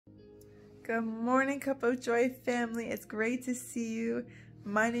Good morning, Cup of Joy family. It's great to see you.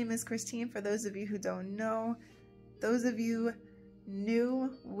 My name is Christine. For those of you who don't know, those of you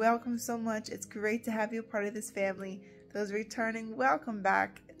new, welcome so much. It's great to have you a part of this family. Those returning, welcome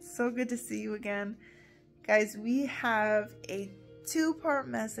back. It's so good to see you again. Guys, we have a two-part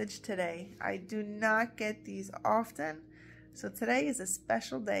message today. I do not get these often, so today is a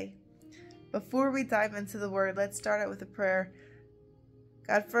special day. Before we dive into the word, let's start out with a prayer.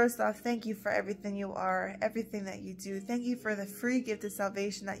 God, first off, thank you for everything you are, everything that you do. Thank you for the free gift of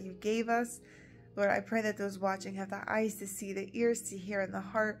salvation that you gave us. Lord, I pray that those watching have the eyes to see, the ears to hear, and the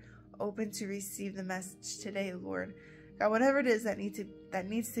heart open to receive the message today, Lord. God, whatever it is that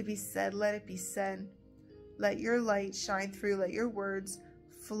needs to be said, let it be said. Let your light shine through. Let your words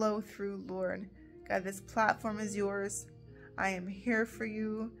flow through, Lord. God, this platform is yours. I am here for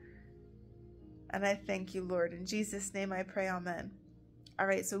you. And I thank you, Lord. In Jesus' name I pray, amen. All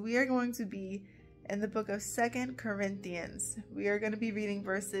right, so we are going to be in the book of 2 Corinthians. We are going to be reading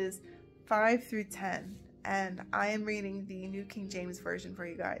verses 5 through 10, and I am reading the New King James Version for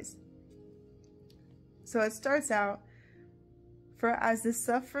you guys. So it starts out, "For as the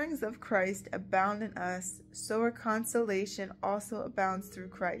sufferings of Christ abound in us, so our consolation also abounds through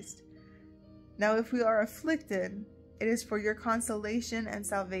Christ. Now if we are afflicted, it is for your consolation and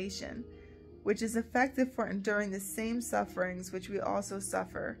salvation, which is effective for enduring the same sufferings which we also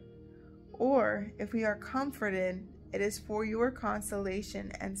suffer. Or, if we are comforted, it is for your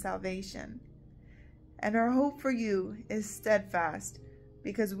consolation and salvation. And our hope for you is steadfast,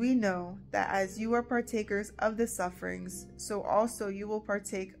 because we know that as you are partakers of the sufferings, so also you will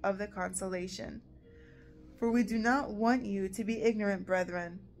partake of the consolation. For we do not want you to be ignorant,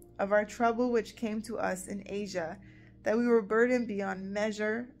 brethren, of our trouble which came to us in Asia, that we were burdened beyond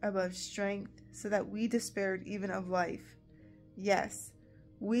measure, above strength, so that we despaired even of life. Yes,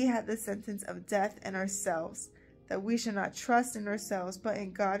 we had the sentence of death in ourselves, that we should not trust in ourselves, but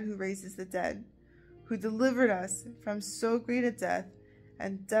in God who raises the dead, who delivered us from so great a death,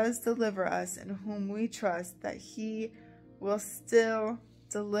 and does deliver us, in whom we trust that he will still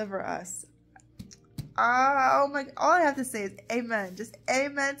deliver us." Oh my, all I have to say is amen. Just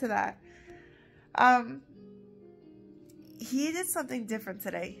amen to that. He did something different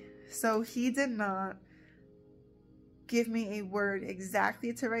today. So he did not give me a word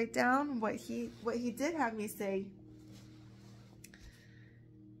exactly to write down. What he did have me say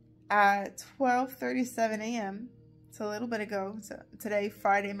at 12:37 a.m. So a little bit ago, so today,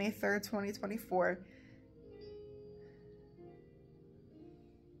 Friday, May 3rd, 2024.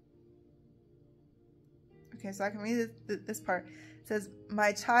 Okay, so I can read this part. It says,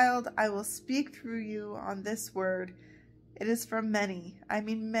 "My child, I will speak through you on this word. It is for many, I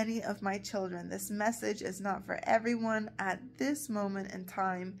mean many of my children. This message is not for everyone at this moment in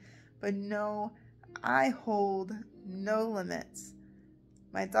time, but no, I hold no limits.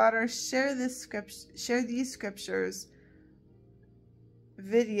 My daughter, share these scriptures,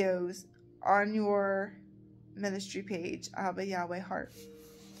 videos on your ministry page, Abba Yahweh Heart."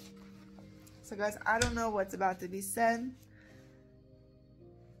 So guys, I don't know what's about to be said.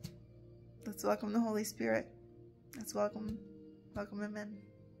 Let's welcome the Holy Spirit. Let's welcome him in.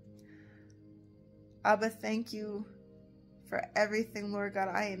 Abba, thank you for everything, Lord God.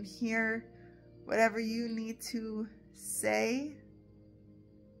 I am here. Whatever you need to say,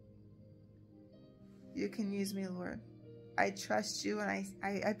 you can use me, Lord. I trust you, and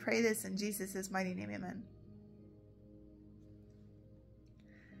I pray this in Jesus' mighty name, amen.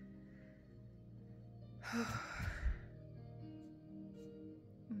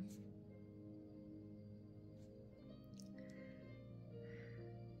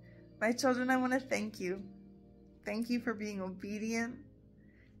 My children, I want to thank you. Thank you for being obedient.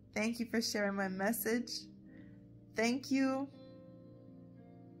 Thank you for sharing my message. Thank you.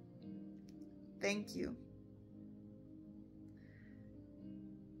 Thank you.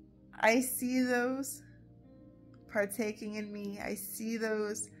 I see those partaking in me. I see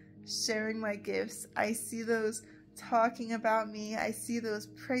those sharing my gifts. I see those talking about me. I see those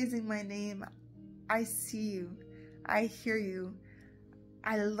praising my name. I see you. I hear you.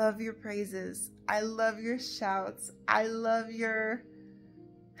 I love your praises. I love your shouts. I love your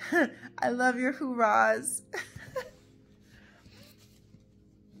hurrahs.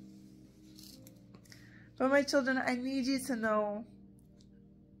 But my children, I need you to know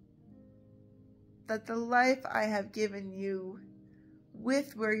that the life I have given you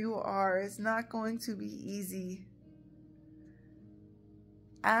with where you are is not going to be easy.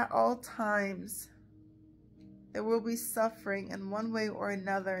 At all times, There will be suffering in one way or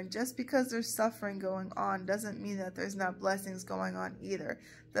another. And just because there's suffering going on doesn't mean that there's not blessings going on either.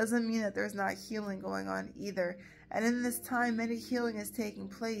 Doesn't mean that there's not healing going on either. And in this time, many healing is taking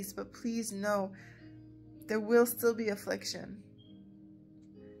place. But please know, there will still be affliction.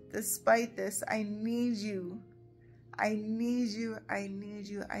 Despite this, I need you. I need you. I need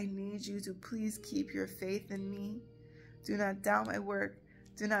you. I need you to please keep your faith in me. Do not doubt my work.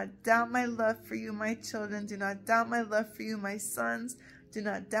 Do not doubt my love for you, my children. Do not doubt my love for you, my sons. Do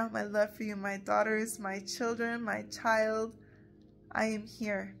not doubt my love for you, my daughters, my children, my child. I am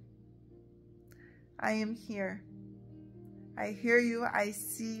here. I am here. I hear you. I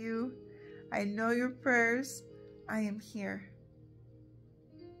see you. I know your prayers. I am here.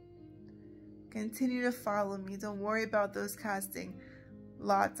 Continue to follow me. Don't worry about those casting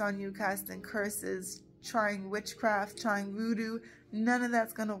lots on you, casting curses, trying witchcraft, trying voodoo. None of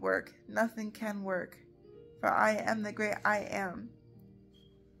that's going to work. Nothing can work. For I am the great I am.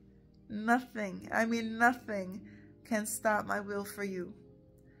 Nothing, I mean nothing, can stop my will for you.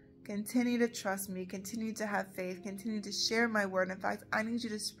 Continue to trust me. Continue to have faith. Continue to share my word. In fact, I need you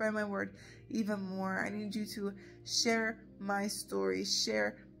to spread my word even more. I need you to share my story.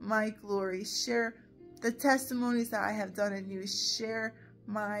 Share my glory. Share the testimonies that I have done in you. Share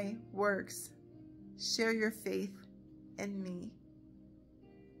my works. Share your faith in me.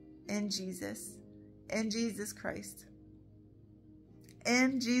 In Jesus. In Jesus Christ.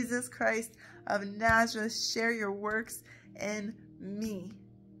 In Jesus Christ of Nazareth. Share your works in me.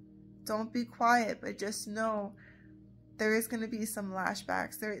 Don't be quiet, but just know there is going to be some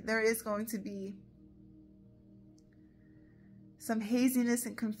lashbacks. There is going to be some haziness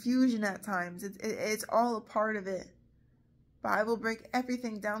and confusion at times. It's all a part of it. But I will break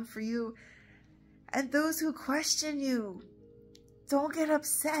everything down for you. And those who question you, don't get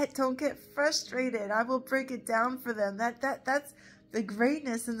upset. Don't get frustrated. I will break it down for them. That's the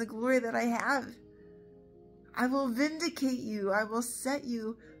greatness and the glory that I have. I will vindicate you. I will set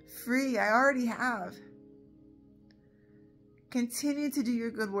you free. I already have. Continue to do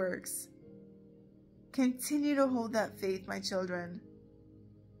your good works. Continue to hold that faith, my children.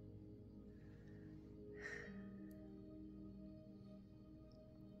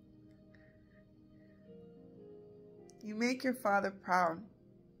 You make your Father proud.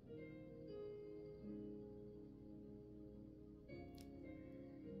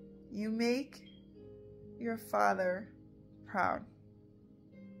 You make your Father proud.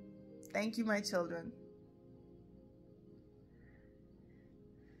 Thank you, my children.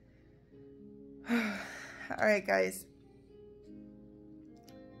 All right, guys.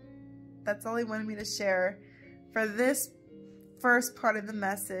 That's all he wanted me to share for this first part of the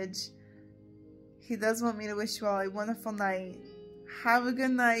message. He does want me to wish you all a wonderful night. Have a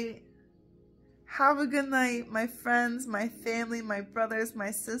good night. Have a good night, my friends, my family, my brothers, my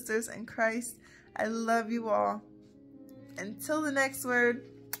sisters in Christ. I love you all. Until the next word.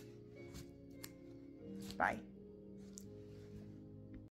 Bye.